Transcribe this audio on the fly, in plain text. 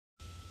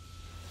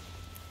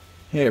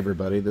Hey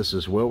everybody, this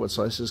is Will with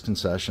Slices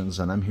Concessions,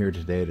 and I'm here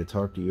today to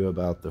talk to you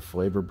about the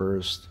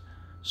Flavorburst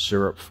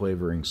syrup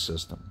flavoring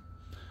system.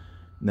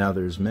 Now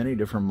there's many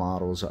different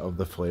models of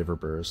the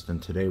Flavorburst,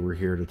 and today we're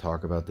here to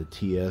talk about the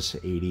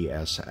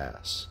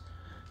TS80SS.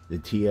 The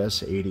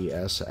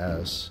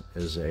TS80SS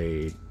is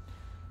a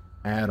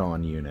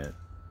add-on unit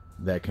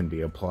that can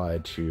be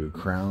applied to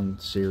Crown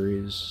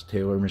Series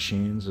Taylor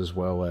machines as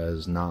well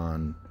as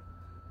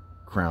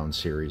non-Crown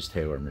Series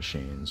Taylor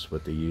machines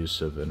with the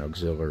use of an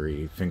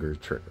auxiliary finger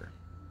trigger.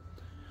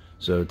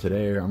 So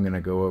today I'm going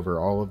to go over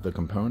all of the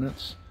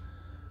components,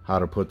 how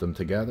to put them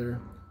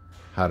together,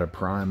 how to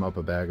prime up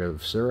a bag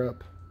of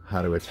syrup,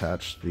 how to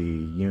attach the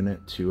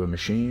unit to a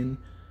machine,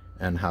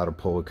 and how to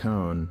pull a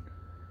cone.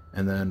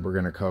 And then we're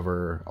going to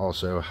cover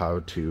also how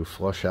to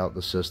flush out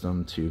the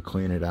system to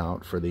clean it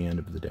out for the end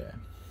of the day.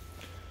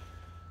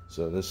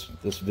 So this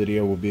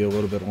video will be a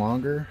little bit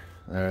longer.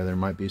 There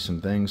might be some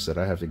things that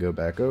I have to go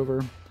back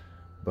over,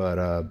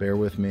 but bear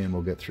with me and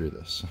we'll get through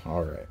this.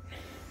 Alright.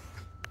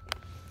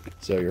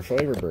 So your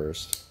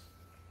Flavorburst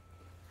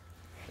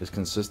is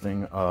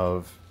consisting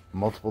of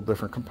multiple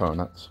different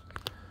components.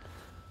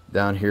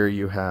 Down here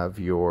you have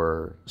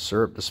your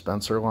syrup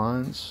dispenser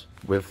lines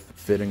with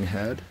fitting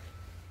head.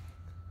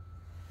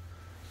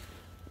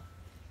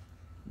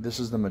 This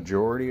is the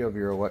majority of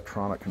your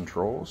electronic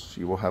controls.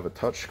 You will have a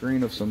touch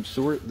screen of some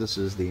sort. This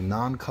is the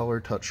non-color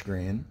touch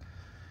screen.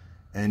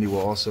 And you will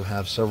also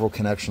have several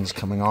connections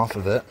coming off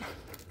of it.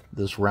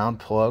 This round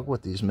plug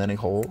with these many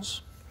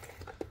holes.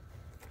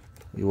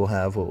 You will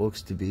have what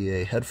looks to be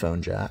a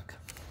headphone jack.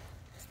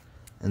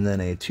 And then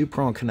a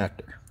two-prong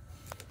connector.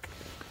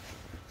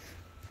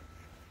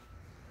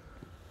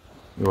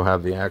 You will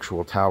have the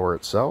actual tower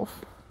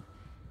itself.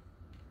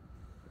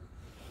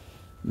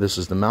 This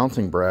is the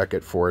mounting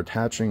bracket for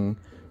attaching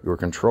your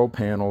control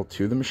panel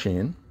to the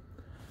machine.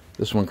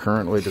 This one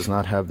currently does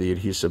not have the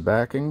adhesive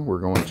backing. We're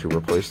going to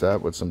replace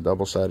that with some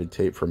double-sided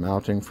tape for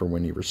mounting for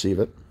when you receive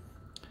it.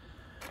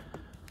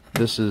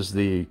 This is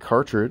the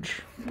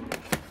cartridge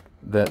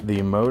that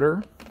the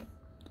motor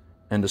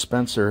and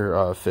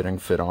dispenser fitting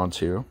fit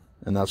onto,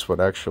 and that's what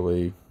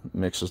actually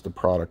mixes the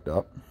product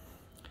up.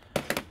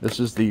 This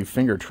is the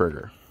finger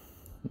trigger.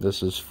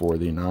 This is for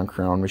the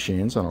non-Crown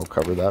machines, and I'll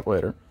cover that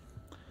later.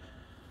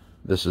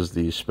 This is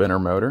the spinner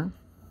motor.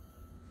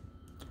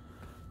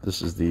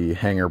 This is the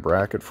hanger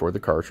bracket for the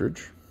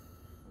cartridge.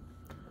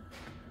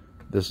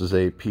 This is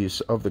a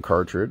piece of the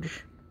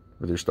cartridge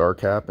with your star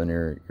cap and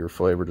your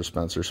flavor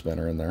dispenser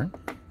spinner in there.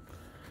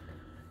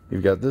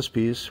 You've got this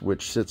piece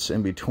which sits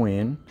in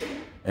between,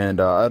 and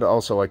I'd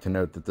also like to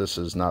note that this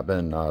has not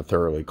been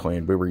thoroughly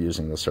cleaned. We were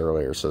using this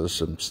earlier, so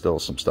there's still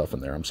some stuff in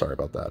there. I'm sorry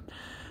about that.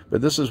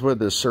 But this is where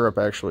the syrup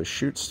actually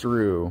shoots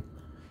through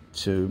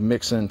to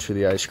mix into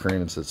the ice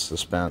cream as it's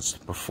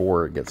dispensed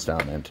before it gets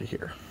down into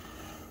here.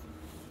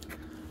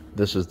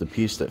 This is the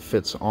piece that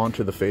fits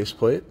onto the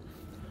faceplate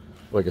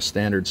like a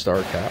standard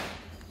star cap.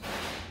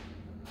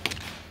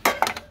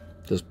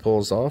 Just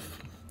pulls off,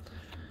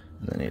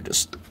 and then you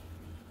just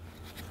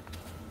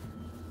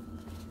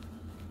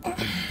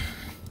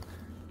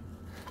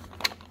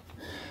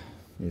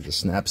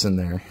snaps in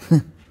there.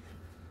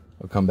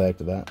 I'll come back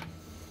to that.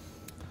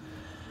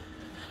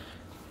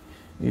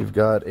 You've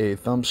got a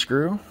thumb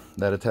screw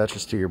that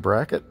attaches to your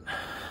bracket,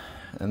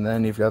 and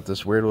then you've got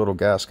this weird little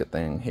gasket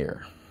thing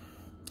here.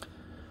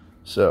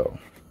 So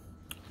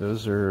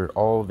those are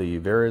all the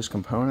various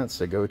components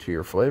that go to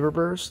your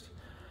Flavorburst.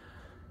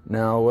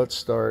 Now let's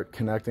start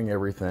connecting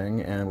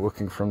everything and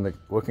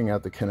looking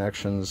at the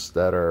connections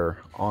that are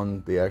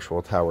on the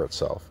actual tower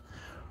itself.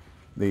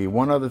 The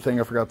one other thing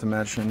I forgot to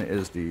mention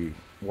is the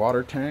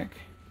water tank.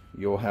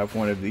 You'll have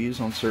one of these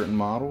on certain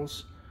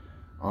models.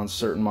 On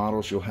certain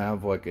models you'll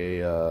have like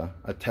a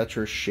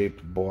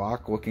Tetris-shaped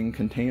block-looking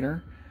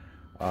container.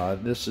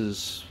 This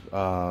is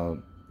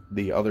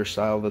the other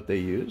style that they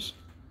use,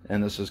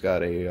 and this has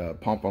got a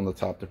pump on the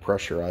top to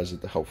pressurize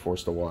it to help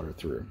force the water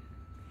through.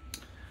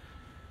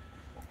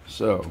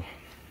 So,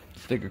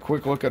 let's take a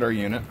quick look at our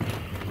unit.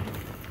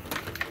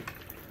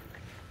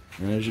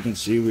 And as you can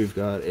see, we've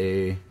got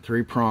a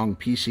 3-prong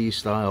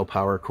PC-style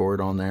power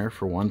cord on there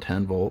for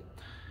 110 volt.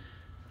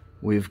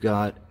 We've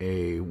got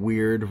a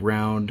weird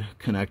round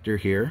connector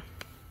here.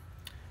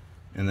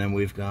 And then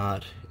we've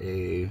got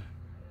a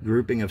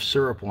grouping of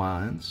syrup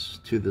lines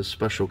to this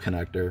special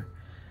connector.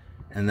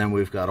 And then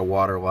we've got a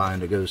water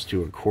line that goes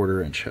to a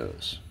 1/4-inch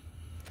hose.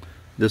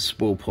 This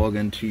will plug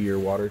into your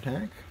water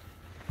tank.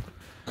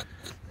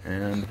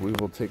 And we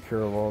will take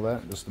care of all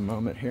that in just a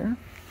moment here.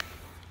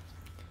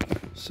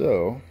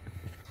 So,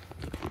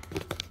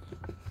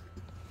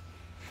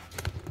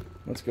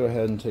 let's go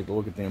ahead and take a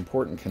look at the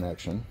important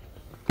connection.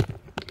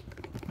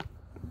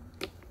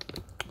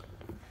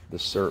 The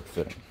syrup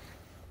fitting.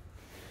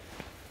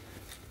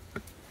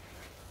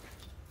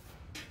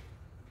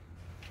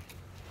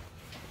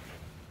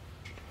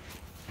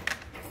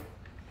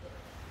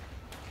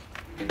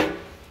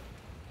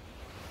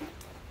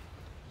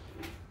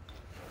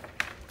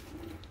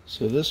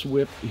 So this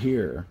whip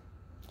here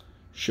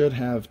should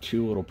have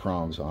two little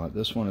prongs on it.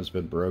 This one has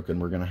been broken.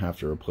 We're going to have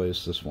to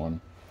replace this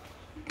one.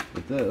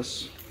 But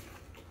this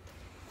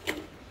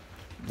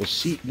will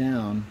seat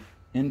down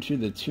into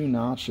the two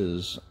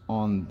notches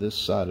on this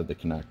side of the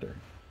connector.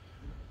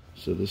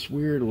 So this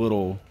weird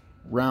little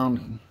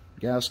round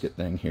gasket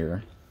thing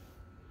here,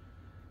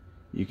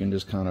 you can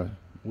just kind of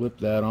whip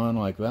that on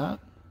like that,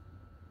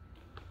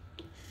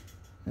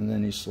 and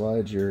then you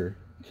slide your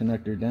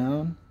connector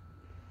down,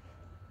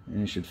 and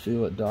you should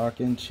feel it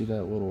dock into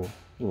that little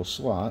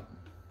slot,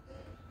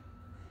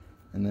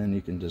 and then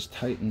you can just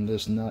tighten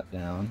this nut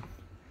down.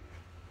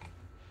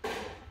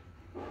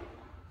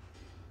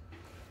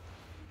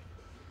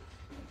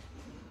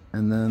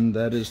 And then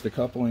that is the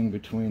coupling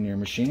between your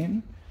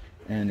machine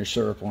and your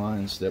syrup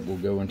lines that will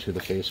go into the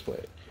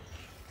faceplate.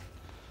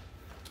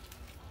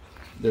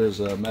 There's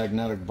a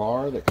magnetic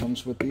bar that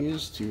comes with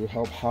these to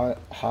help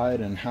hide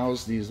and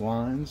house these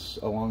lines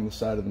along the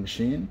side of the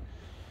machine.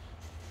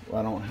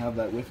 I don't have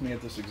that with me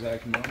at this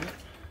exact moment,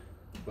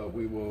 but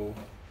we will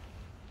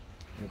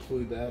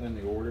include that in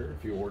the order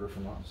if you order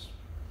from us.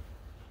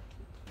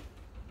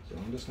 So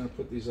I'm just going to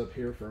put these up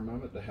here for a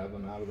moment to have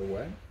them out of the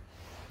way.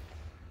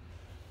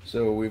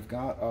 So we've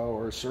got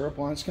our syrup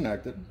lines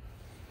connected.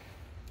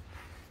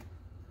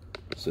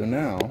 So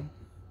now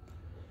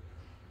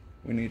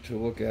we need to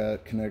look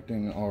at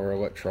connecting our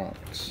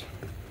electronics.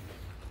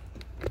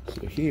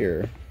 So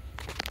here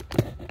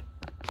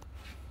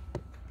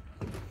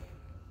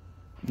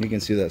you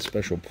can see that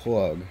special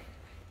plug.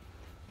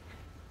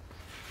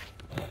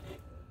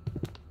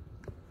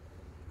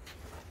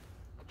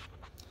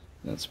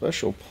 That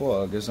special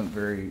plug isn't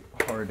very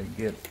hard to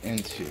get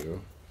into.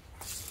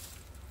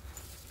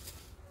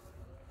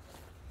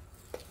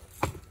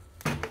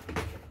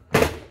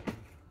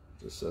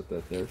 Just set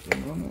that there for a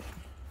moment.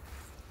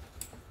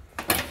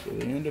 So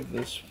the end of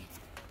this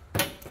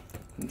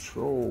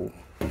control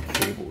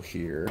cable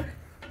here,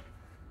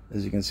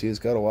 as you can see, it's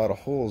got a lot of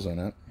holes in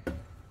it.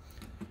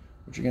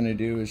 What you're going to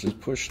do is just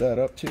push that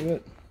up to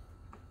it.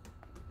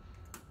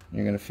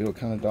 You're going to feel it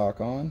kind of dock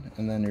on,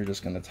 and then you're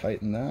just going to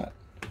tighten that.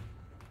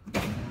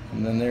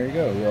 And then there you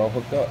go, you're all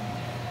hooked up.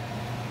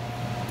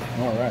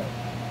 Alright.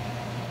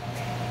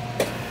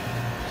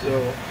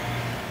 So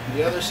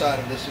the other side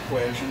of this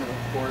equation, of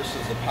course,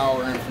 is the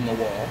power in from the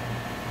wall.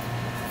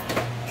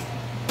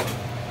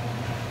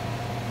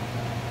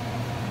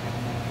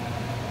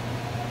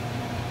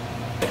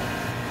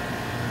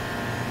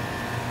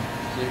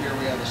 So here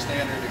we have a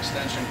standard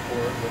extension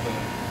cord with a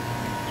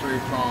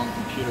 3-prong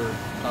computer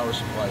power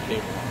supply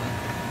cable on it.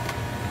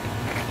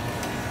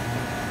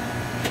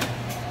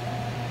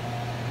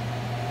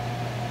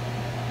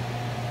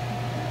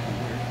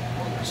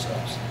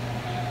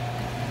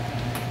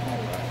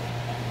 Alright.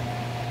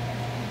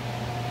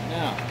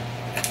 Now,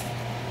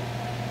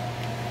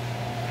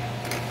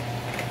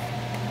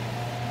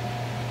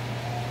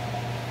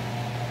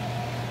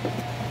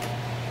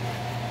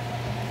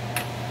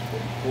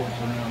 put the cords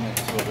around, make it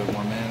a little bit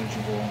more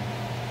manageable.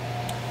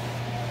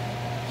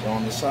 So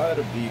on the side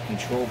of the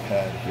control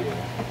pad here,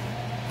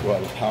 we'll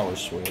have a power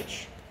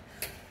switch.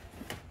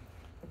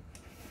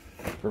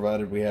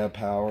 Provided we have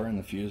power and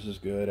the fuse is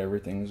good,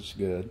 everything's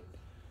good,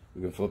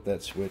 we can flip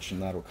that switch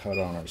and that'll cut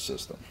on our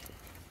system.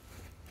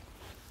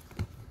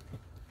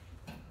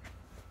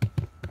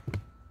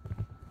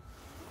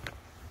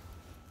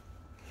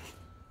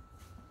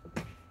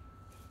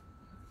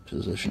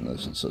 Position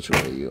this in such a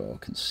way you all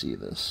can see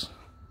this.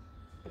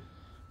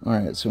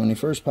 Alright, so when you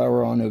first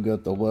power on, you'll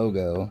get the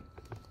logo,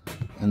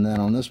 and then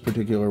on this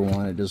particular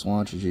one it just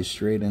launches you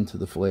straight into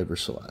the flavor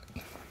select.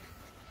 It's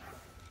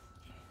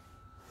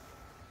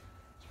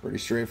pretty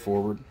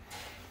straightforward.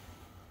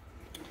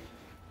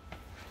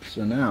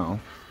 So now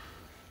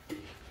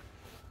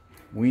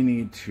we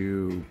need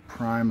to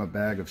prime a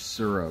bag of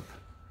syrup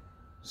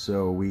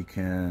so we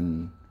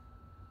can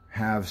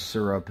have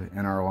syrup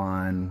in our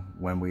line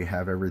when we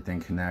have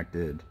everything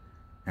connected,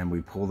 and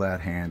we pull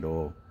that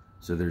handle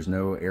so there's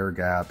no air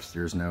gaps,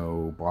 there's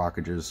no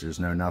blockages, there's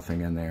no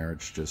nothing in there.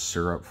 It's just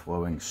syrup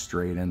flowing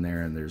straight in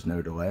there and there's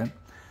no delay.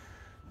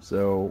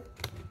 So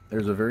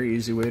there's a very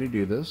easy way to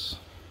do this,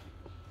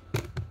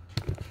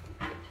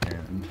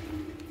 and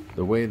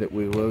the way that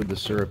we load the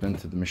syrup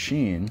into the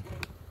machine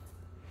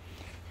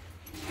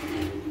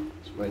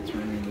is by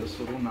turning this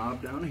little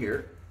knob down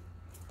here.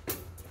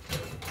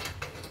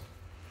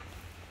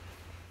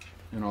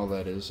 And all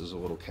that is a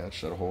little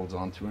catch that holds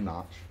onto a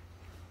notch.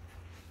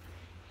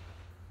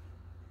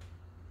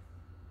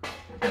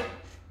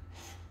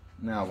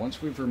 Now,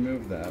 once we've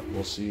removed that,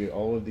 we'll see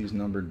all of these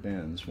numbered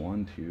bins,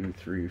 1, 2,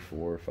 3,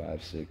 4,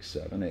 5, 6,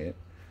 7, 8.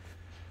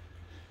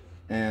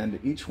 And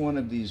each one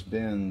of these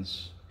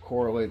bins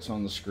correlates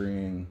on the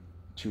screen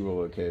to a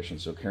location.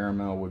 So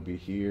caramel would be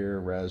here,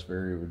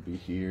 raspberry would be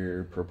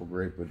here, purple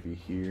grape would be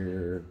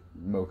here,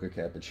 mocha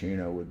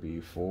cappuccino would be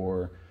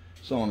 4,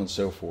 so on and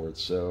so forth.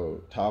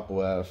 So top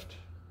left,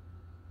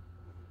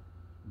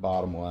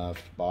 bottom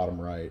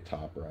right,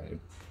 top right.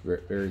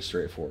 Very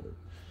straightforward.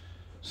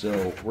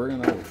 So we're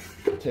going to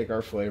take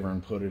our flavor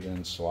and put it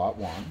in slot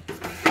 1.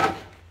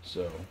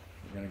 So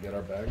We're going to get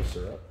our bag of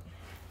syrup.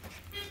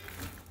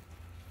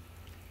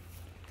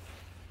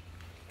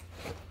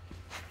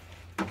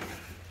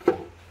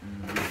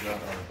 And we've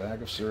got our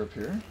bag of syrup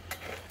here.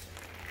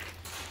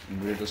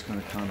 And we're just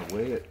going to kind of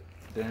lay it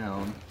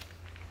down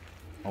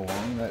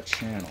along that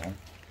channel.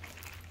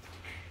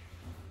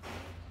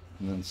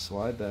 And then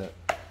slide that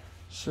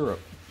syrup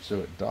so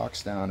it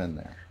docks down in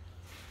there.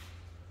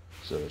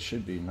 So it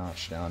should be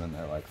notched down in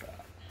there like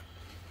that.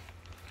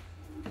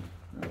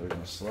 Now we're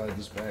going to slide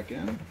this back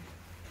in.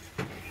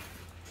 And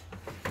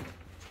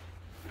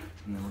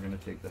then we're going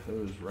to take the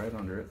hose right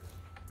under it.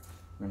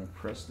 We're going to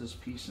press this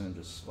piece in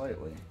just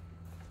slightly.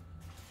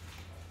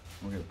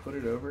 We're going to put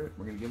it over it.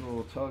 We're going to give it a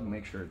little tug,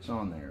 make sure it's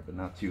on there, but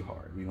not too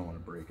hard. We don't want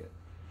to break it.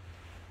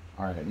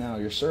 Alright, now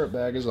your syrup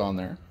bag is on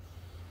there.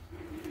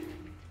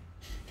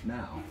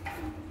 Now,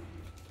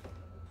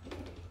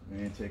 we're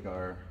going to take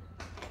our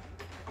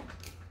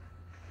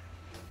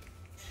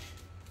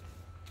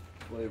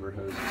flavor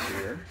hoses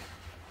here,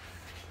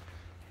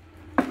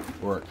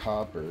 or a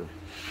cup or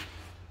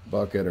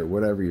bucket or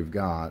whatever you've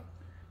got,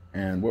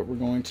 and what we're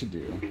going to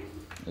do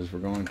is we're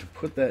going to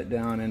put that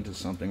down into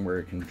something where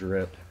it can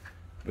drip,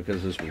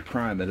 because as we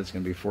prime it, it's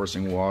going to be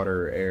forcing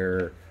water,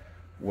 air,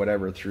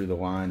 whatever through the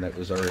line that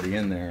was already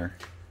in there,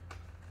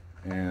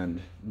 and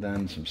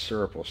then some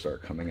syrup will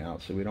start coming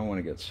out, so we don't want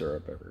to get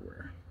syrup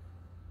everywhere.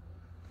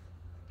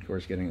 Of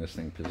course, getting this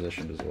thing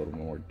positioned is a little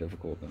more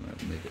difficult than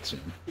I make it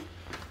seem,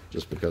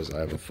 just because I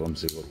have a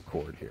flimsy little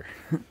cord here.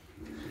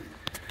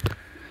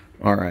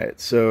 Alright,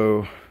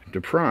 so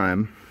to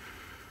prime,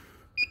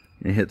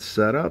 you hit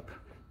setup,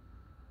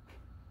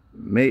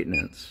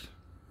 maintenance,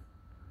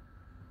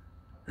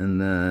 and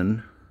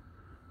then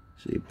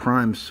see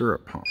prime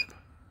syrup pump,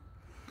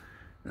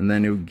 and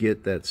then you'll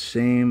get that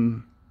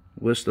same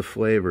list of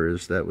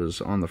flavors that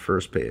was on the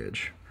first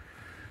page.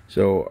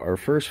 So our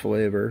first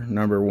flavor,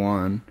 number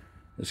 1,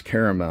 is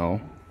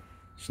caramel.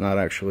 It's not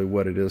actually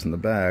what it is in the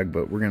bag,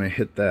 but we're going to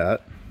hit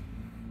that.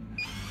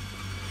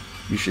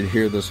 You should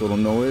hear this little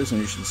noise,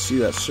 and you should see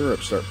that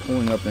syrup start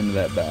pulling up into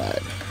that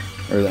bag,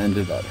 or the end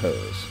of that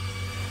hose.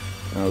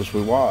 Now as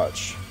we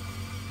watch,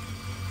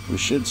 we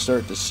should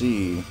start to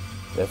see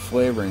that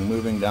flavoring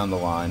moving down the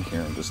line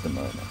here in just a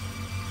moment.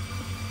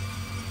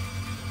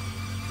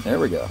 There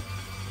we go.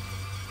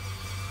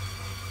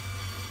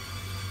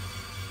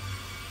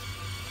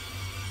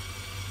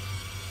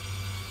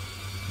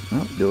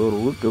 Oh, do a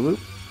little loop-de-loop.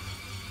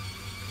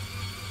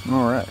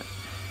 Alright.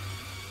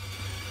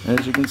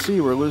 As you can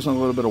see, we're losing a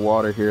little bit of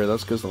water here.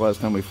 That's because the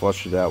last time we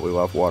flushed it out, we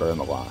left water in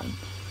the line.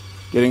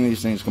 Getting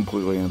these things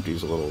completely empty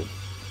is a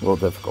little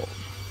difficult.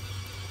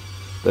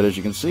 But as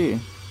you can see,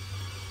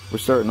 we're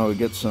starting to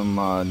get some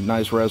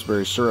nice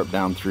raspberry syrup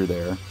down through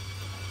there.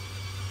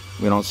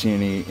 We don't see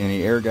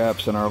any air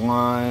gaps in our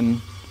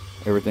line.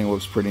 Everything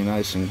looks pretty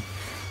nice and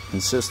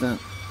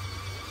consistent.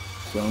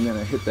 So I'm going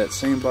to hit that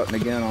same button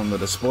again on the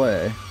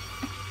display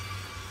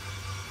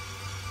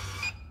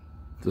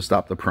to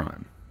stop the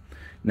prime.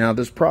 Now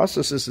this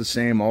process is the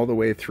same all the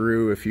way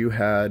through. If you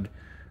had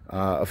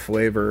a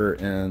flavor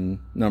in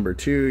number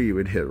 2, you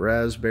would hit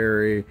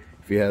raspberry.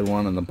 If you had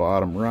one on the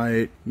bottom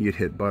right, you'd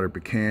hit butter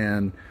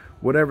pecan.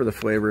 Whatever the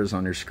flavor is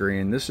on your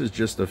screen, this is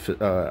just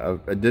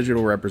a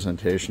digital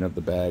representation of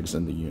the bags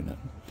in the unit.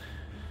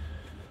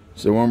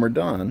 So when we're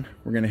done,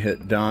 we're going to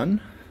hit done,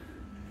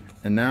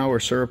 and now our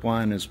syrup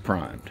line is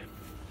primed.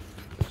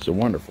 So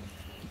wonderful.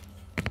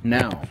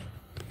 Now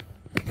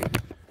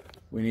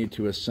we need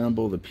to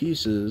assemble the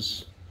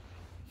pieces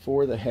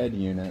for the head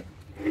unit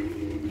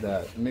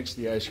that mix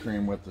the ice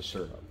cream with the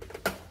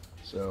syrup.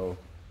 So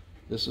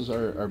this is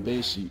our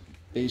base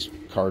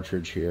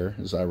cartridge here,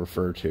 as I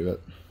refer to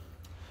it.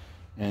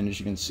 And as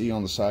you can see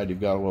on the side, you've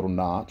got a little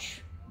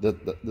notch.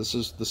 This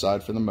is the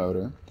side for the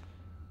motor.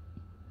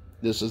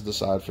 This is the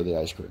side for the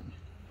ice cream.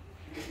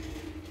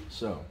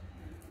 So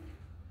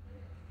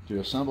to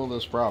assemble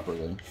this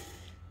properly,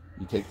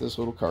 you take this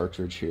little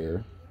cartridge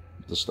here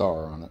with the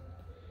star on it,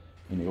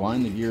 and you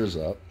line the gears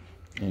up,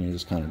 and you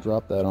just kind of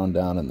drop that on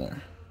down in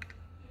there.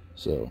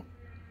 So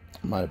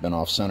it might have been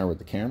off center with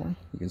the camera.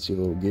 You can see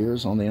the little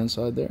gears on the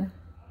inside there.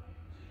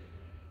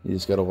 You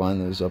just got to line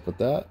those up with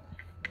that,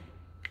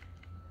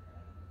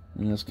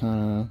 and just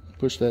kind of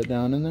push that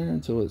down in there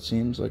until it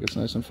seems like it's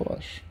nice and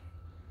flush.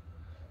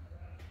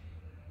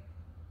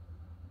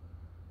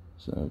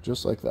 So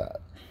just like that.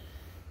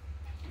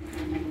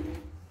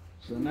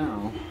 So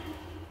now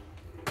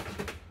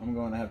I'm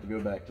going to have to go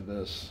back to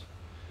this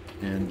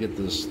and get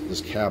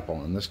this cap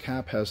on. This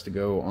cap has to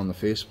go on the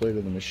faceplate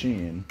of the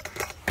machine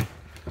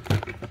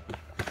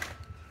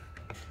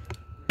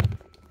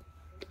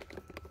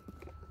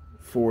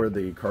for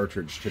the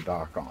cartridge to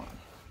dock on.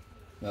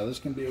 Now this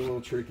can be a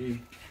little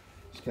tricky.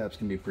 These caps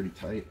can be pretty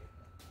tight.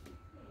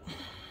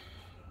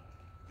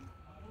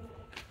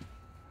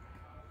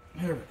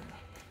 There we go.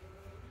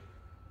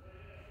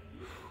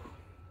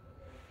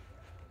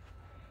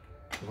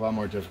 It's a lot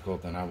more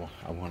difficult than I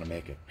want to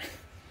make it.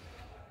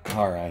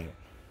 Alright,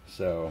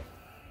 so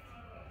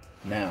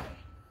now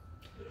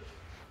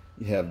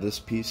you have this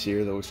piece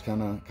here that looks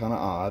kind of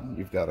odd.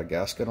 You've got a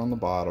gasket on the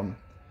bottom.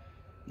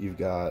 You've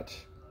got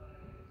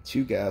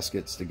two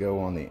gaskets to go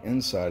on the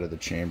inside of the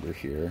chamber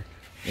here,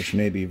 which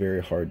may be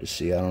very hard to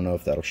see. I don't know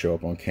if that'll show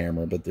up on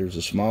camera, but there's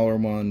a smaller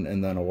one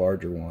and then a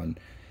larger one,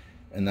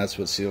 and that's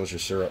what seals your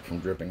syrup from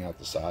dripping out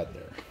the side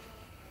there.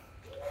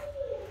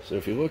 So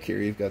if you look here,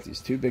 you've got these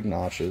two big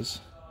notches,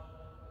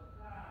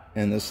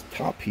 and this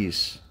top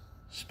piece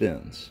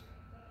spins.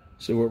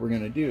 So what we're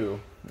going to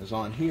do is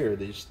on here,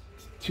 these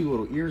two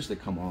little ears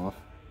that come off,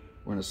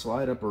 we're going to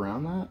slide up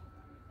around that,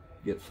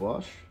 get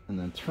flush, and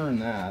then turn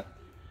that,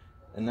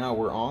 and now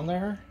we're on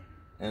there,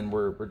 and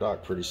we're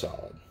docked pretty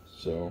solid.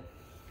 So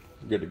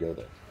good to go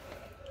there.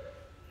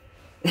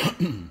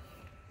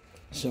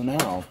 So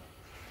now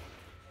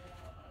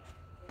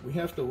we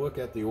have to look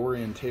at the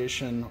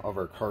orientation of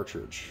our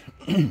cartridge.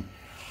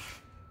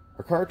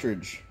 Our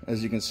cartridge,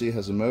 as you can see,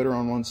 has a motor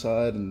on one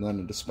side and then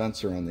a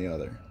dispenser on the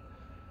other.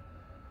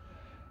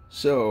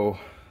 So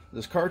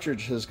this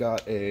cartridge has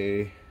got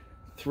a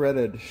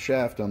threaded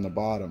shaft on the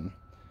bottom,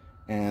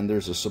 and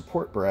there's a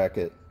support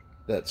bracket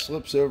that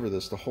slips over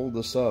this to hold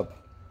this up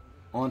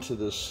onto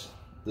this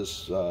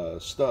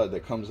stud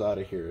that comes out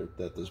of here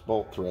that this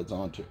bolt threads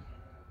onto.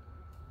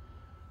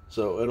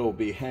 So it'll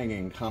be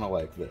hanging kind of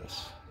like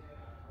this.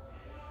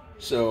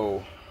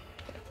 So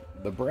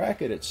the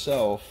bracket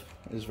itself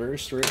is very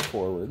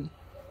straightforward.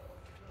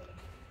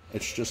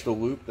 It's just a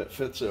loop that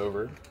fits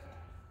over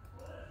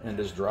and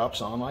just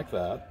drops on like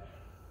that.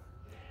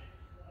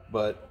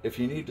 But if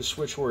you need to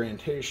switch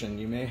orientation,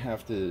 you may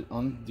have to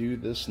undo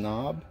this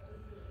knob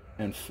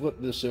and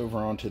flip this over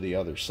onto the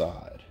other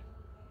side,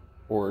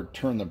 or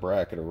turn the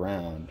bracket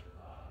around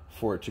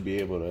for it to be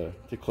able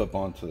to clip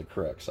onto the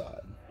correct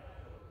side.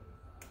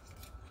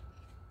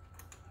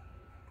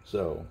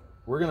 So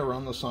we're going to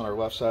run this on our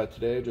left side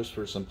today just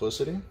for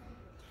simplicity,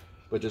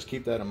 but just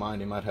keep that in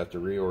mind. You might have to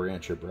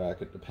reorient your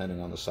bracket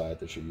depending on the side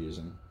that you're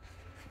using.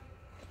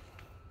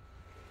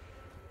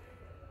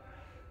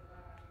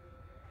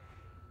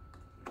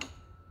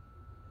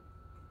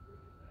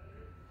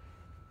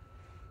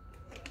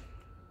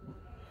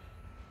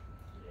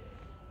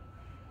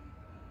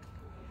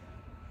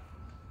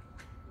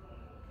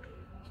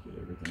 Let's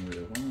get everything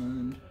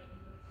realigned.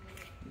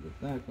 Get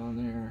it back on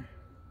there.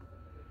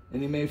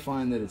 And you may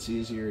find that it's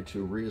easier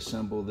to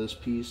reassemble this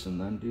piece and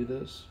then do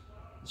this.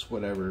 It's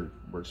whatever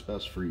works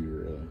best for you,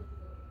 really.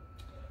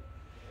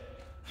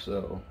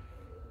 So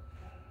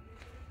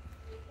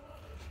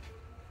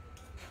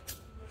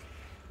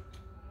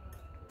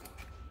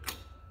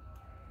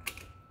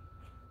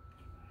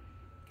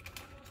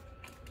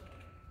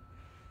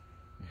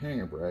your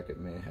hanger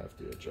bracket may have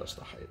to adjust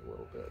the height a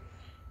little bit.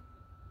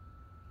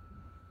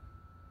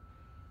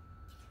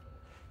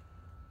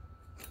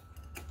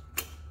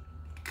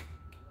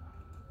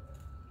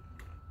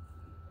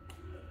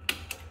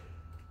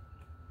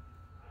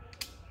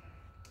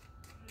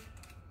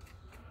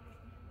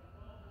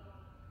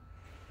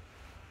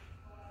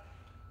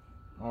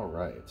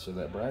 Alright, so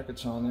that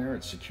bracket's on there,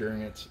 it's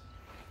securing it.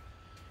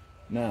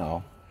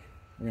 Now,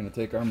 we're going to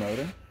take our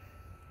motor.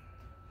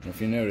 And if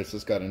you notice,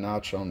 it's got a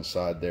notch on the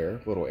side there,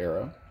 little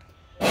arrow.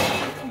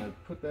 We're going to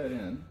put that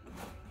in,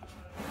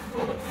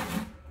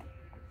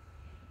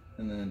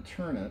 and then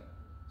turn it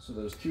so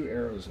those two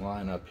arrows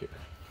line up here.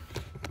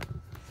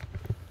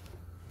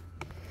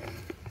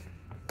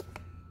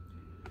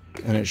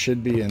 And it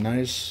should be a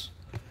nice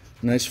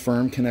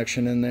firm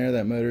connection in there.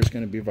 That motor is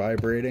going to be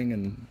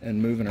vibrating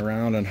and moving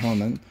around and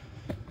humming.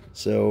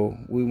 So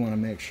we want to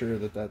make sure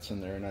that that's in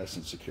there nice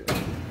and secure.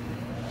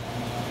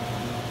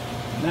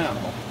 Now,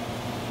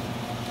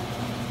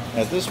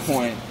 at this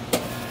point,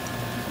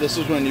 this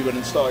is when you would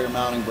install your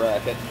mounting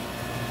bracket.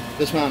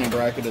 This mounting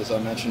bracket, as I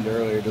mentioned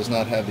earlier, does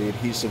not have the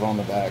adhesive on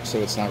the back, so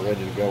it's not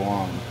ready to go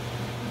on.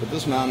 But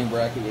this mounting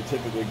bracket would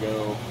typically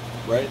go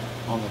right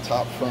on the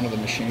top front of the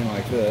machine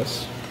like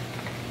this.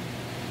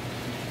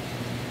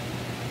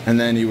 And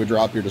then you would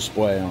drop your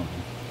display on.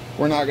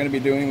 We're not going to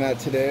be doing that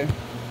today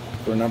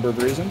for a number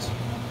of reasons,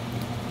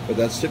 but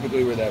that's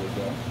typically where that would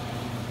go.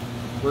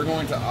 We're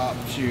going to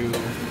opt to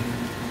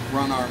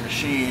run our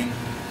machine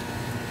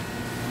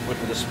with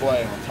the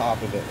display on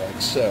top of it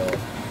like so.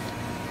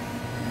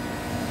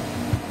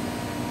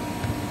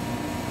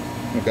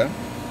 Okay,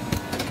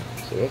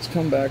 so let's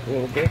come back a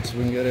little bit so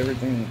we can get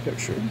everything in the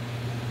picture.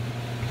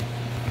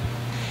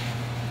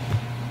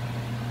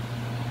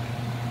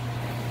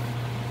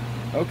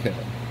 Okay,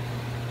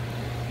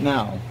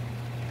 now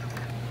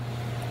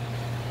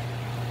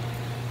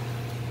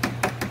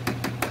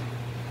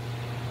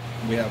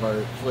we have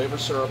our flavor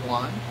syrup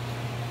line.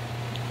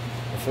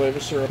 The flavor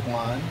syrup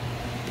line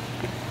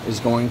is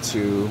going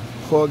to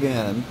plug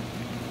in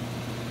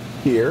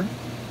here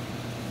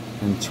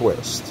and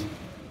twist,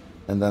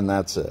 and then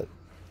that's it.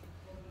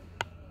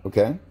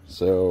 Okay,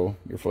 so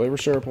your flavor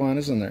syrup line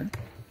is in there.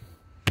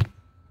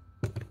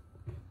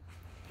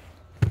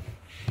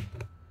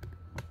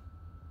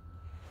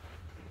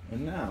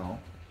 And now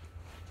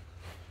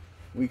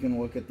we can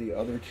look at the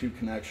other two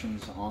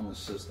connections on the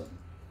system.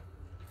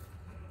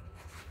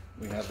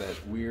 we have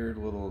that weird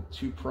little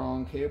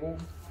 2-prong cable.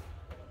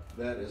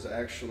 That is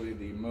actually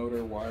the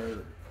motor wire,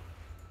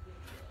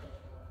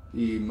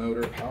 the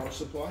motor power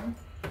supply.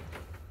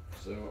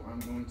 So I'm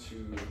going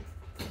to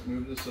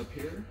move this up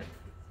here,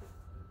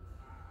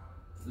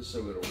 just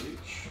so it'll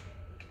reach.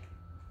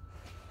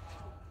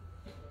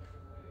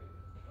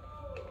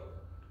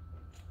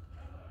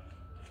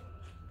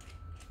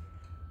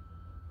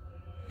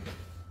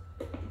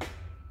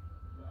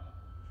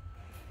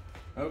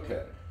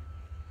 Okay,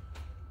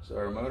 so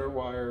our motor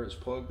wire is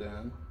plugged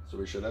in, so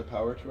we should have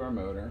power to our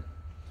motor.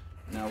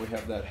 Now we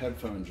have that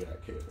headphone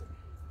jack cable.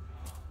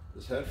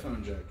 This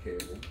headphone jack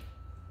cable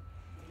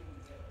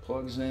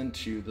plugs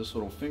into this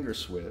little finger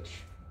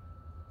switch.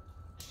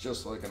 It's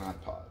just like an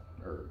iPod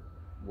or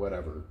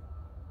whatever.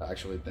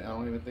 Actually, I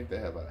don't even think they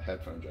have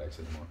headphone jacks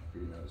anymore. Who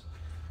knows?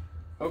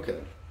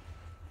 Okay,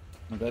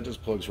 that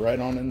just plugs right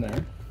on in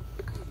there.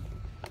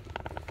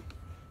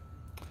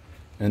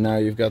 And now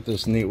you've got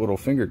this neat little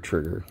finger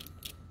trigger.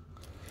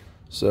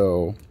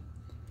 So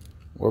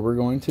what we're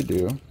going to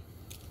do,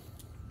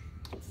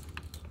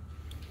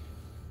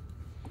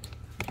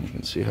 you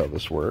can see how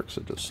this works.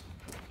 It just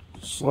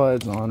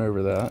slides on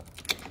over that.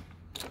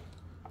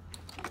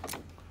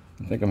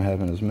 I think I'm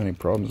having as many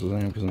problems as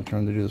I am because I'm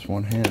trying to do this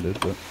one-handed,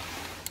 but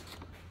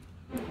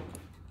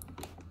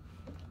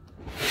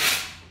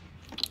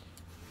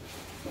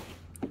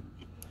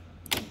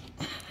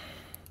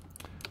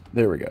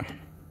there we go.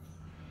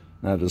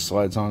 Now it just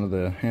slides onto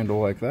the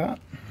handle like that.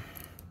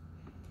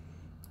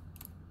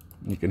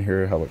 You can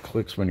hear how it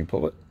clicks when you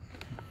pull it.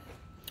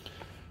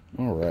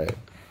 All right.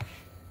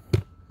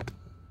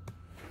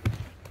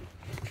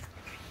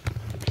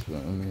 So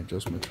let me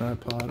adjust my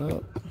tripod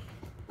up.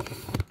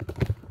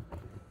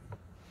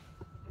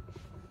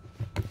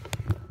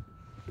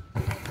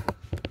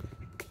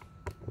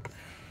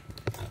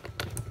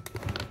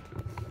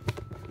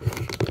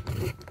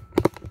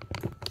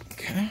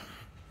 Okay.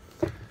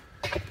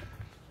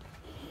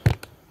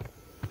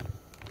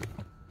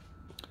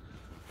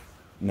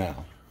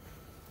 Now,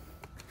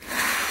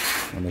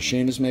 our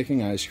machine is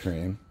making ice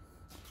cream.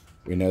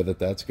 We know that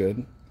that's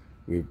good.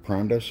 We've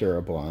primed our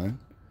syrup line.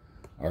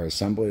 Our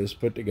assembly is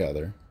put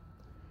together.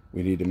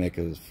 We need to make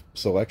a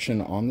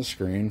selection on the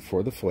screen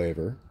for the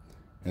flavor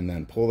and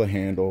then pull the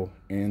handle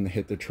and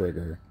hit the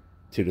trigger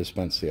to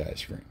dispense the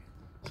ice cream.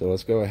 So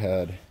let's go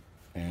ahead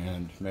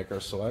and make our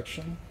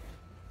selection,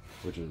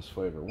 which is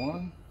flavor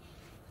 1.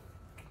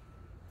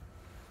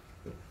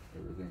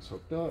 Everything's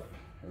hooked up.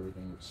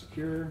 Everything looks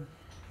secure.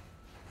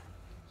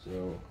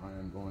 So I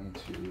am going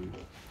to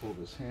pull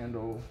this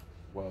handle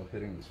while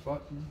hitting this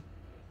button.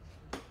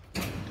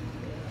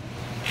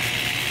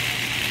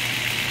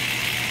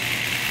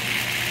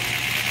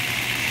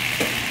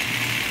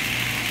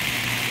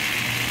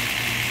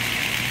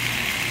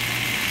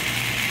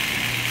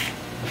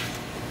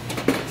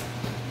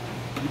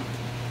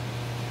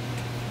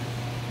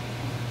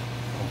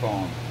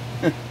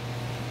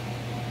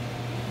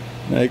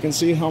 Now you can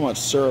see how much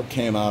syrup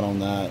came out on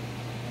that.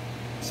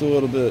 It's a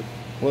little bit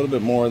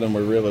more than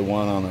we really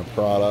want on our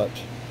product,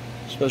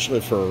 especially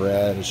for a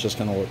red. It's just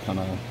going to look kind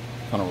of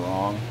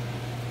wrong.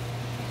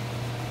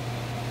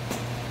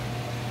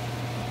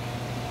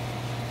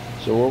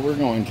 So what we're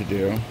going to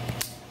do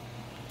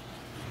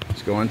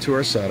is go into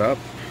our setup.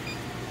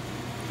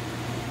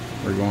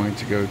 We're going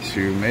to go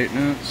to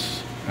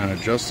maintenance and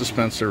adjust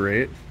dispenser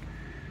rate,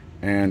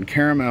 and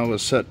caramel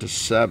is set to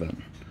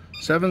 7.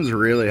 7's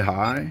really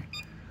high.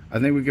 I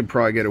think we could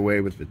probably get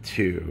away with the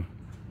 2.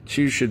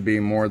 2 should be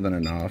more than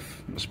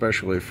enough,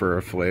 especially for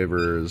a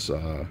flavor as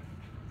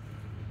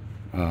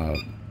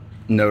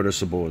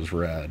noticeable as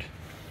red.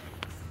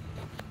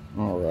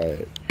 All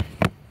right.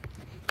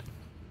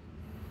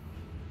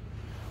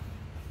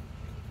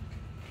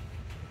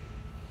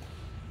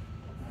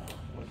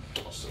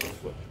 Also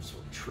flip this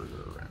little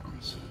trigger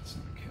around so it's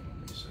not killing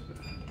me so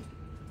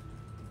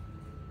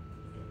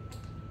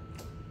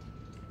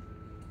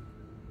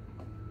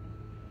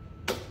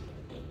bad.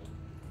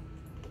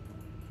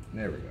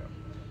 There we go.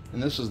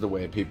 And this is the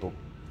way people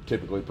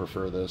typically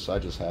prefer this. I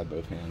just had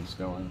both hands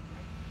going.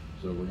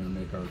 So we're going to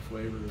make our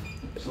flavor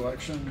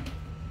selection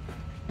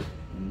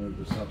and move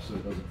this up so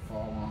it doesn't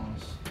fall on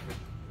us.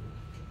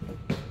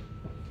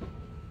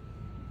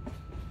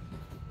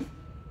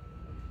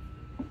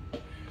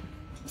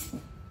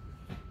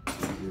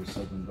 Here's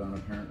something done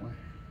apparently.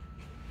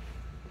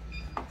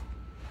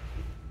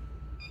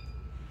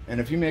 And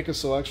if you make a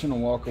selection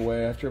and walk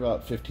away, after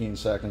about 15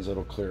 seconds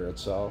it'll clear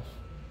itself.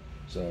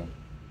 So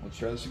let's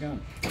try this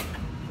again.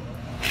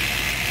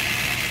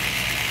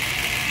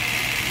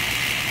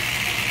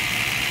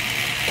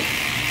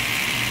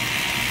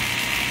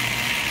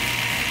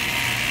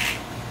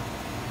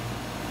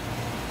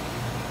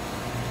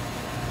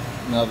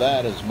 Now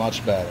that is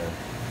much better.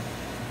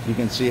 You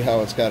can see how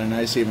it's got a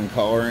nice even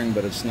coloring,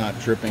 but it's not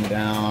dripping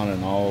down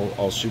and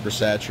all super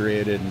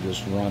saturated and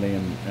just runny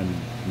and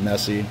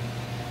messy.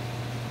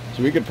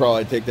 So we could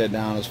probably take that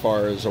down as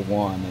far as a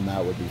 1 and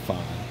that would be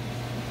fine.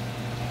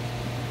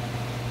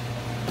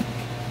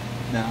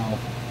 Now,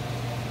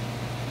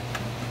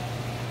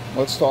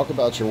 let's talk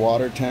about your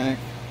water tank,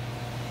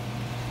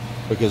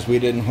 because we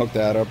didn't hook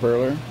that up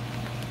earlier.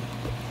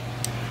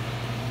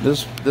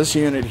 This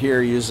unit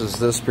here uses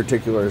this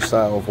particular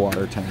style of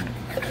water tank,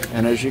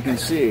 and as you can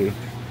see,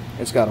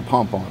 it's got a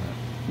pump on it.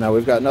 Now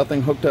we've got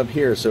nothing hooked up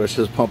here, so it's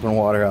just pumping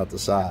water out the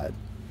side.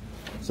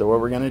 So what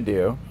we're going to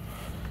do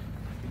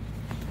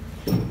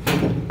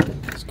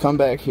is come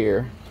back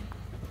here,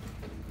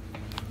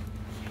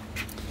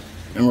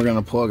 and we're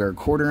going to plug our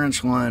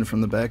 1/4-inch line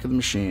from the back of the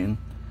machine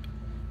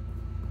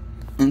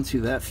into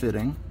that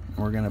fitting. And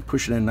we're going to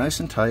push it in nice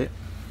and tight,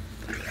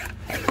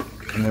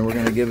 and then we're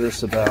going to give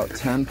this about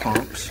 10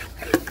 pumps.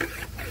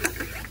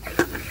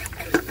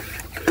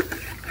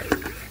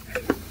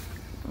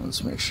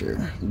 Let's make sure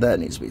that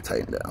needs to be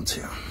tightened down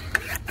too.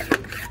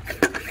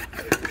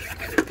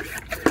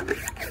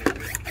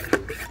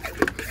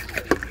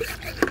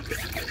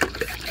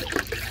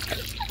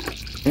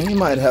 And you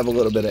might have a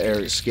little bit of air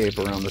escape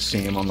around the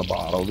seam on the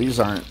bottle. These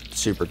aren't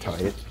super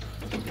tight,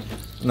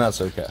 and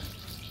that's okay.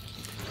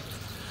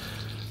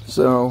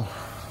 So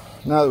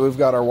now that we've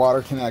got our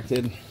water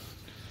connected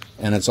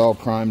and it's all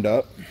primed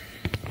up,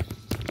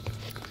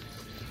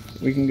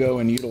 we can go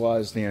and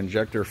utilize the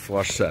injector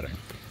flush setting.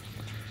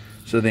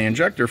 So the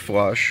injector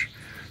flush,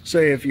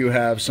 say if you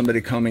have somebody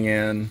coming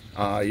in,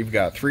 you've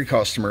got 3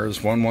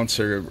 customers, one wants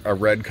a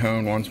red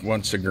cone, one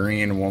wants a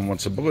green, and one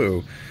wants a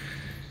blue.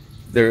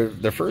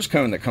 The first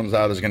cone that comes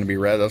out is going to be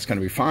red, that's going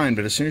to be fine,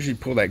 but as soon as you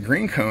pull that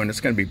green cone,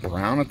 it's going to be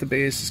brown at the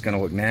base, it's going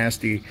to look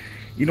nasty.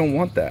 You don't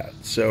want that.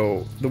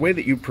 So the way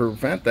that you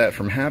prevent that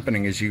from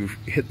happening is you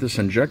hit this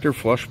injector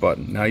flush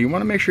button. Now you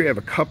want to make sure you have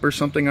a cup or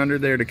something under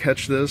there to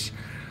catch this.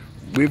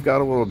 We've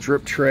got a little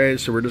drip tray,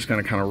 so we're just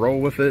going to kind of roll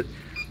with it.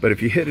 But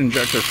if you hit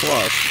injector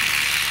flush,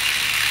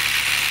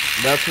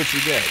 that's what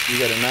you get. You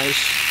get a nice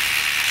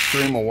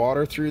stream of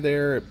water through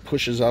there. It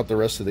pushes out the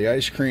rest of the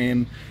ice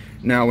cream.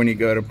 Now when you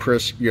go to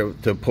press,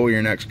 to pull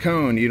your next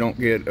cone, you don't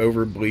get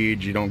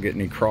overbleed, you don't get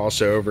any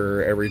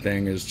crossover.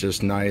 Everything is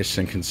just nice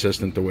and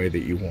consistent the way that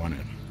you want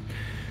it.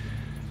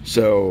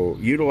 So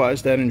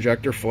utilize that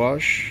injector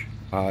flush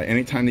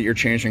anytime that you're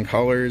changing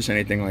colors,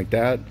 anything like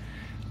that.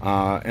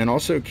 And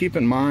also keep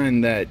in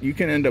mind that you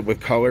can end up with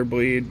color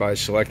bleed by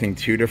selecting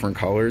 2 different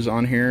colors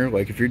on here.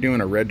 Like if you're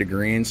doing a red to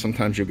green,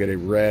 sometimes you'll get a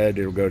red,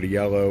 it'll go to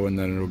yellow, and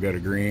then it'll go to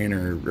green,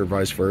 or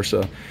vice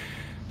versa.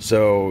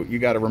 So you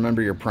got to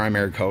remember your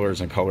primary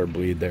colors and color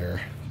bleed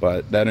there.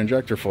 But that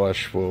injector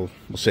flush will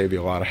save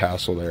you a lot of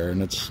hassle there,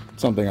 and it's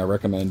something I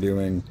recommend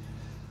doing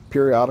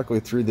periodically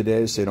through the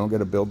day so you don't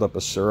get a buildup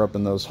of syrup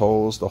in those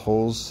holes. The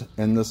holes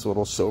in this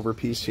little silver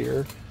piece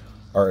here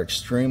are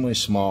extremely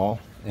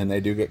small, and they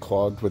do get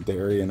clogged with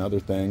dairy and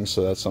other things,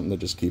 so that's something to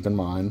just keep in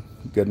mind.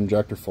 Good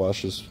injector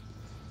flush is,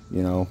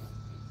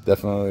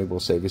 definitely will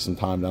save you some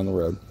time down the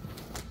road.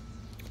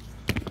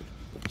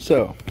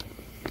 So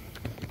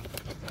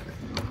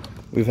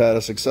we've had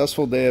a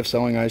successful day of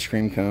selling ice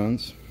cream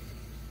cones.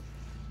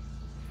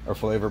 Our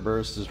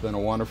Flavorburst has been a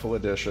wonderful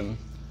addition.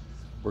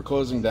 We're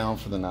closing down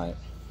for the night.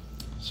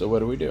 So what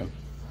do?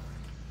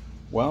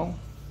 Well,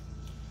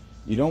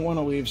 you don't want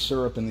to leave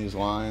syrup in these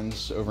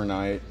lines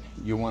overnight.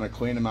 You want to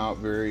clean them out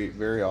very,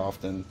 very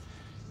often.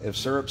 If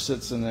syrup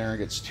sits in there and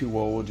gets too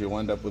old, you'll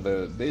end up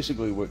with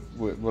basically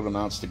what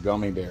amounts to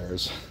gummy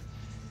bears.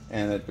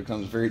 And it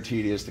becomes very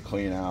tedious to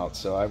clean out.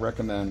 So I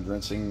recommend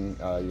rinsing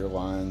your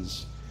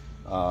lines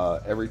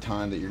every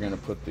time that you're going to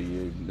put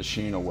the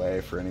machine away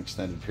for an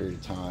extended period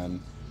of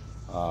time.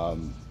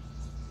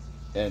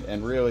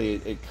 And really,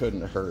 it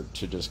couldn't hurt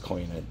to just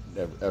clean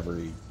it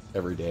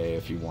every day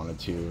if you wanted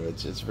to.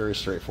 It's a very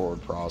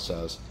straightforward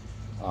process.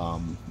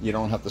 You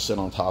don't have to sit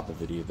on top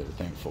of it either,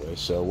 thankfully.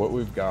 So what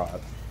we've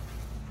got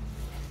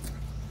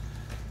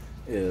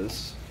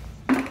is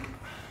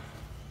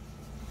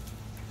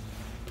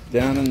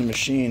down in the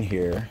machine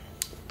here,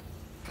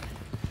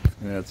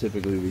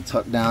 typically we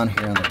tuck down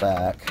here in the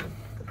back.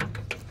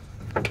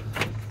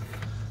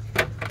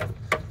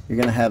 You're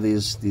going to have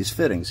these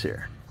fittings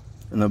here,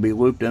 and they'll be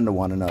looped into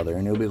one another,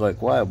 and you'll be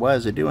like, why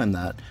is it doing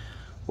that?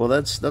 Well,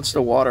 that's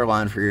the water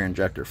line for your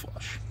injector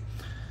flush.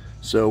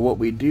 So what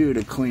we do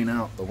to clean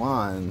out the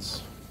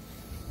lines,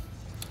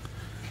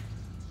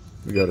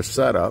 we go to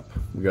setup,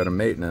 we go to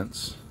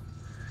maintenance,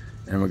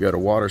 and we go to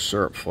water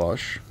syrup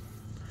flush,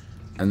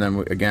 and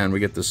then again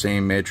we get the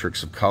same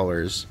matrix of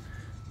colors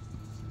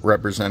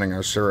representing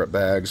our syrup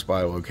bags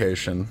by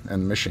location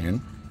and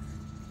machine.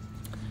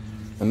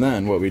 And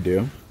then what we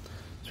do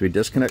is we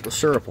disconnect the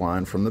syrup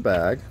line from the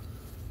bag.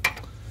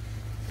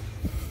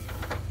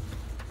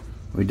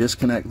 We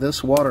disconnect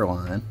this water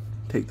line,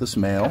 take this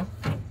male,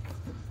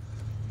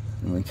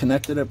 and we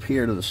connect it up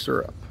here to the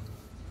syrup.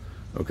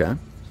 Okay?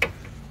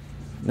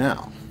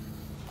 Now,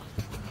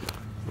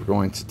 we're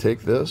going to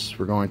take this,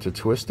 we're going to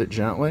twist it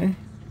gently,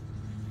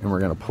 and we're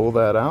going to pull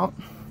that out.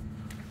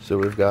 So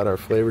we've got our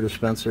flavor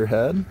dispenser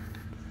head,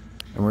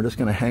 and we're just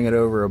going to hang it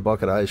over a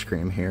bucket of ice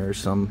cream here,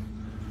 some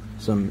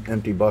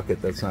empty bucket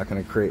that's not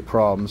going to create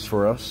problems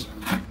for us.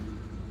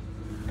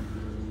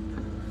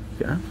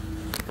 Okay.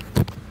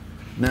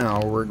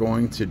 Now we're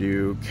going to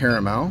do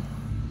caramel,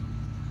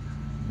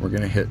 We're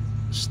going to hit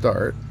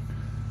start.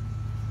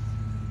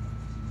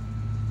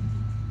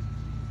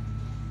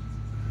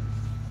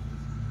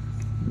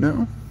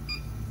 No.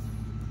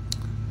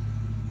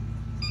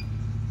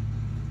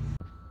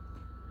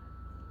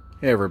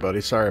 Hey everybody,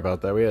 sorry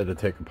about that. We had to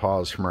take a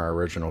pause from our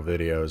original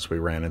videos. We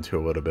ran into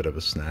a little bit of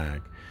a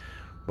snag.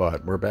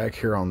 But we're back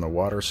here on the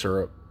water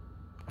syrup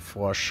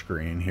flush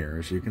screen here,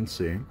 as you can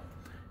see.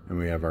 And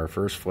we have our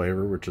first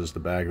flavor, which is the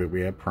bag that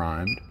we have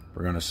primed.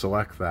 We're going to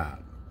select that.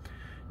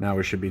 Now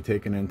we should be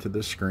taken into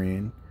the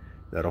screen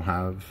that'll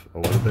have a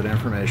little bit of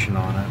information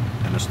on it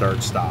and a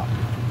start-stop.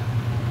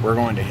 We're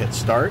going to hit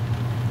start,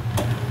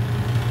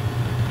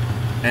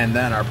 and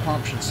then our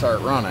pump should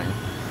start running,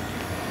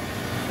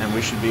 and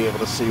we should be able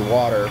to see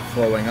water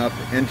flowing up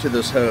into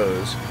this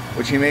hose,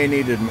 which you may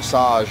need to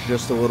massage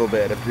just a little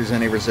bit. If there's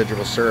any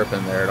residual syrup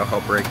in there, it'll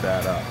help break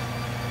that up.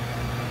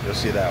 You'll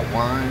see that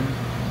line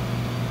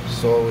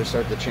slowly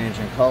start to change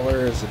in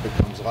color as it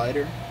becomes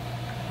lighter.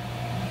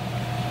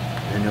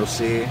 And you'll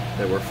see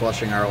that we're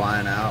flushing our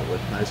line out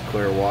with nice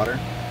clear water.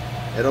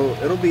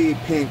 It'll be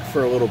pink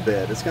for a little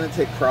bit. It's going to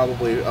take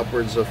probably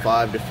upwards of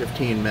 5 to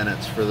 15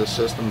 minutes for the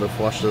system to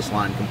flush this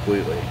line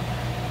completely.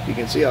 You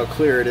can see how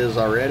clear it is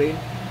already,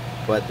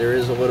 but there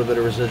is a little bit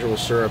of residual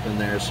syrup in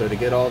there, so to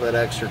get all that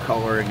extra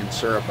coloring and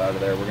syrup out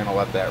of there, we're going to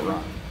let that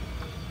run.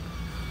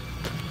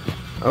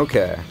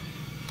 Okay,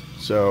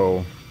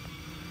 so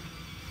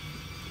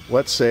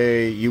let's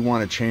say you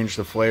want to change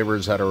the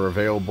flavors that are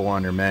available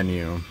on your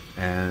menu,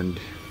 and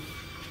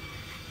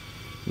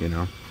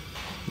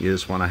you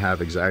just want to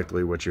have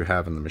exactly what you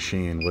have in the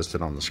machine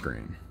listed on the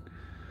screen.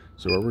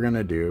 So what we're going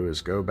to do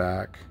is go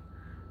back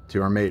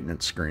to our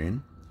maintenance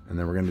screen, and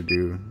then we're going to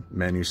do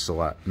menu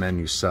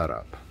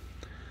setup.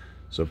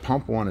 So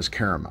pump 1 is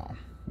caramel.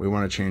 We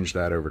want to change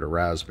that over to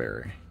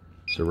raspberry.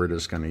 So we're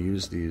just going to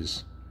use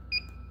these,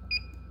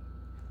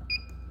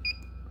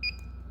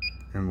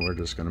 and we're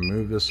just going to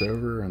move this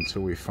over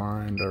until we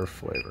find our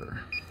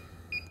flavor.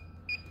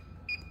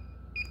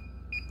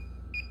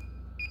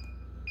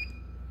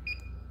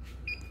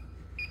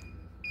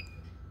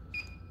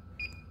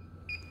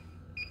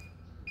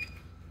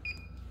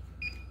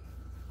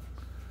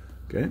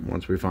 Okay,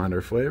 once we find our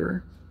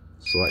flavor,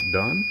 select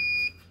done,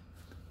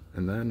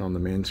 and then on the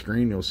main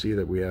screen you'll see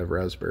that we have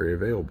raspberry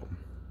available.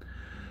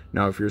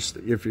 Now if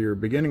your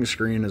beginning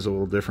screen is a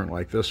little different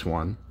like this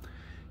one,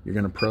 you're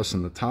going to press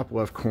in the top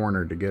left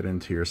corner to get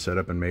into your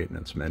setup and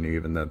maintenance menu,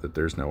 even though that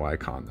there's no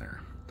icon there.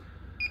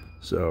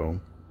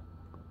 So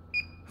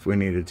if we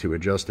needed to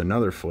adjust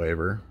another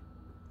flavor,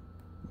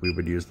 we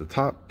would use the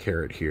top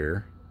caret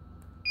here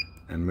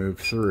and move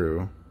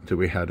through till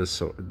we had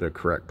the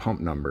correct pump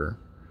number,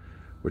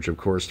 which of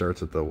course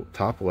starts at the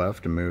top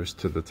left and moves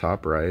to the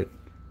top right,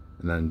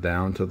 and then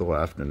down to the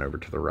left and over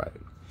to the right.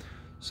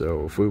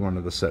 So if we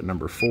wanted to set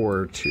number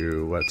 4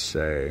 to, let's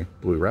say,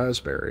 blue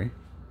raspberry,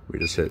 we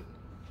just hit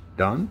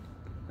done,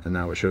 and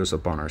now it shows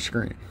up on our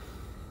screen.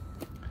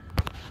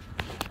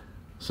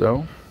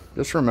 So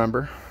just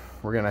remember,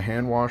 we're going to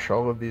hand wash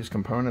all of these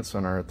components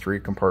in our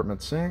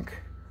 3-compartment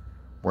sink.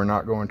 We're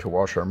not going to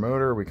wash our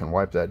motor. We can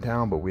wipe that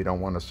down, but we don't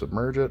want to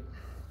submerge it.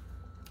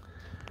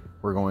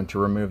 We're going to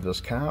remove this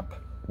cap,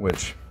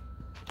 which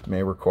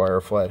may require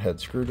a flathead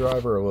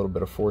screwdriver, a little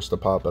bit of force to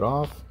pop it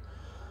off,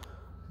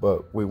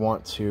 but we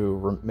want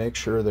to make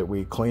sure that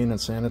we clean and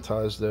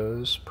sanitize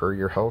those per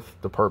your health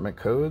department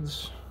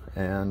codes.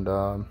 And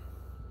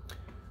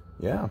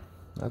yeah,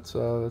 that's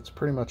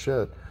pretty much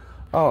it.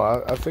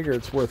 Oh, I figure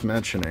it's worth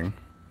mentioning,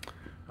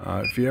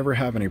 if you ever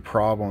have any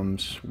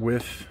problems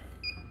with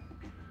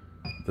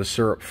the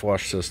syrup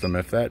flush system,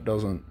 if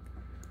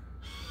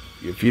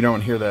you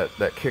don't hear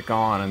that kick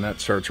on and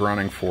that starts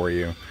running for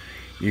you,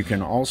 you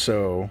can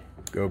also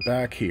go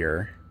back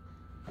here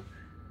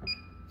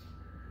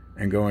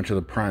and go into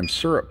the prime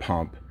syrup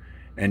pump,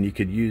 and you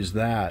could use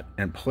that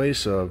in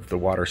place of the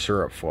water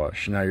syrup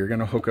flush. Now you're going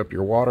to hook up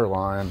your water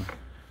line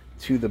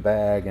to the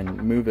bag and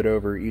move it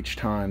over each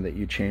time that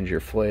you change your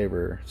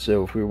flavor.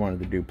 So if we wanted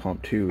to do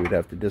pump 2, we'd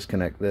have to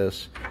disconnect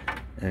this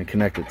and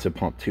connect it to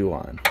pump 2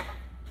 line.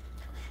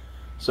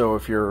 So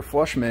if your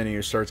flush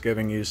menu starts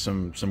giving you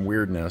some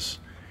weirdness,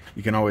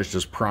 you can always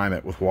just prime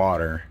it with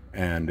water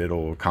and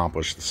it'll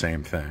accomplish the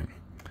same thing.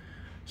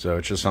 So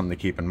it's just something to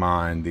keep in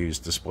mind. These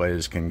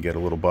displays can get a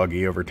little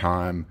buggy over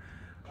time.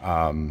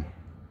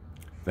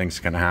 Things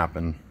can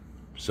happen,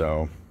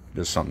 so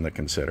just something to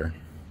consider.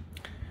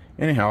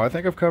 Anyhow, I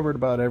think I've covered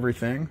about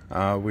everything.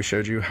 We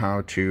showed you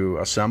how to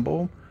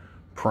assemble,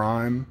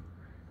 prime,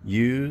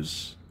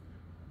 use,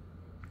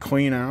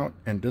 clean out,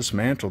 and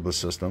dismantle the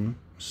system.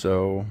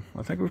 So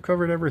I think we've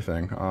covered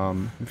everything.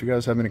 If you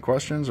guys have any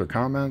questions or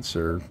comments,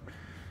 or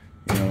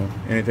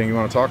anything you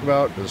want to talk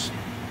about, just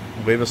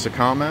leave us a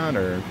comment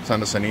or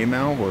send us an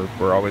email.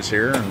 We're always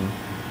here, and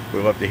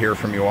we love to hear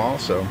from you all.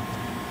 So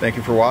thank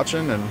you for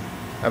watching, and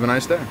have a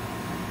nice day.